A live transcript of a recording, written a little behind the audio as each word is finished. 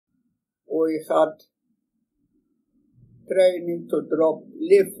we had training to drop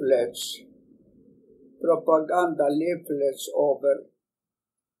leaflets, propaganda leaflets over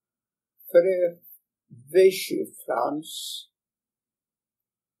Free Vichy France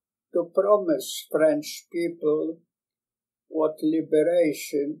to promise French people what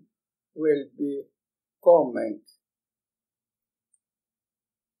liberation will be coming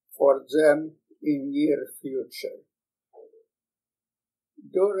for them in near future.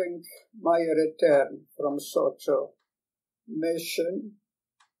 During my return from Sochi mission,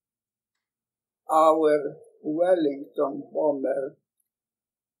 our Wellington bomber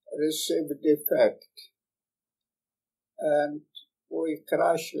received defect and we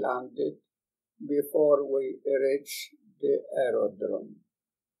crash landed before we reached the aerodrome.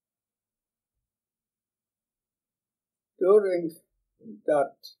 During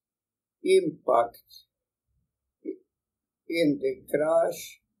that impact in the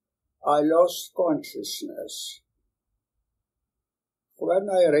crash, I lost consciousness. When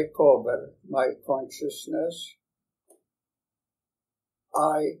I recovered my consciousness,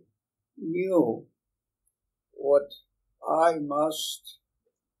 I knew what I must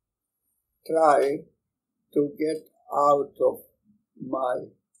try to get out of my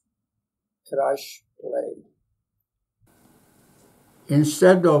crash plane.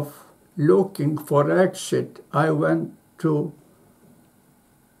 Instead of looking for exit, I went to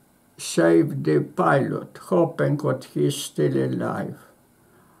save the pilot, hoping that he's still alive.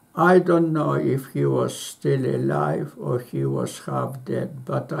 I don't know if he was still alive or he was half dead,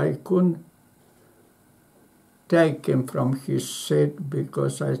 but I couldn't take him from his seat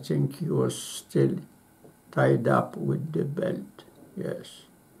because I think he was still tied up with the belt. Yes.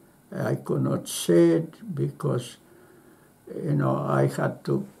 I could not see it because, I had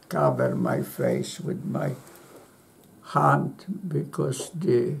to cover my face with my hand because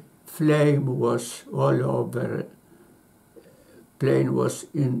the flame was all over. Plane was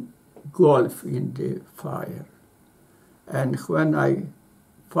engulfed in the fire. And when I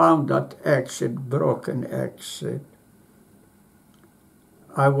found that exit, broken exit,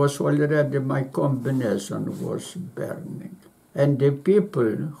 I was already, my combination was burning. And the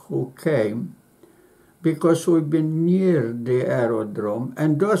people who came, because we've been near the aerodrome,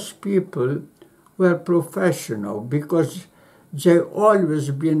 and those people were professional because they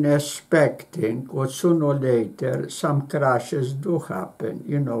always been expecting, or sooner or later, some crashes do happen.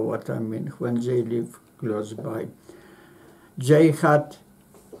 You know what I mean, when they live close by. They had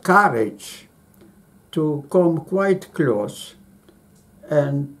courage to come quite close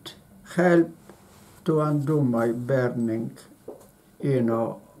and help to undo my burning,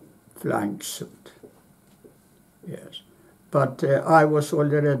 flying suit. Yes. But I was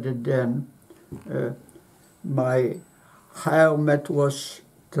already then, my helmet was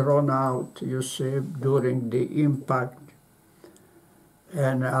thrown out, you see, during the impact.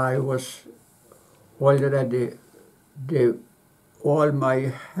 And I was already, all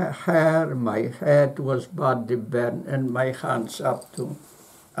my hair, my head was badly burned, and my hands up to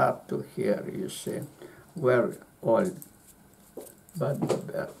here, you see, were all badly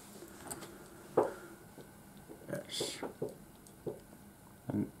burned. Yes.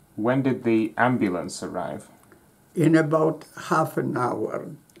 And when did the ambulance arrive? In about half an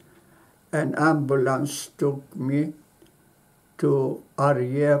hour, an ambulance took me to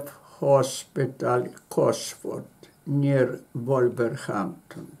RAF Hospital, Cosford, near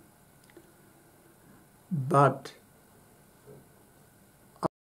Wolverhampton. But I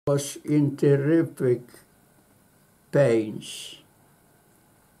was in terrific pains,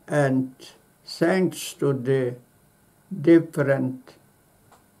 and thanks to the different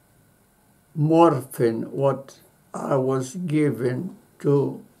morphine what I was given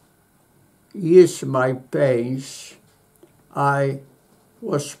to ease my pains, I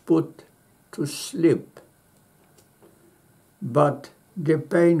was put to sleep. But the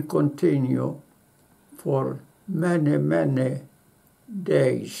pain continued for many, many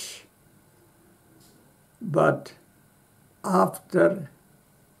days. But after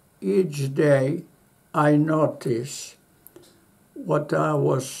each day, I noticed what I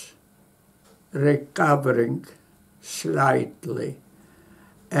was recovering slightly,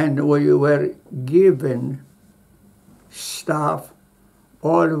 and we were given staff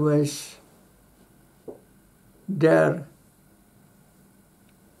always their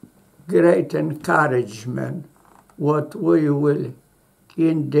great encouragement what we will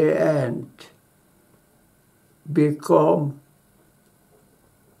in the end become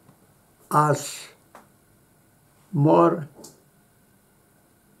as more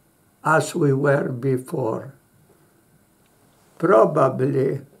as we were before.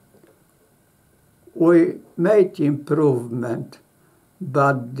 Probably we made improvement,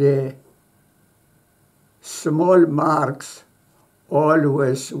 but the small marks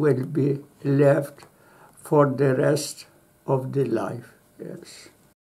always will be left for the rest of the life. Yes.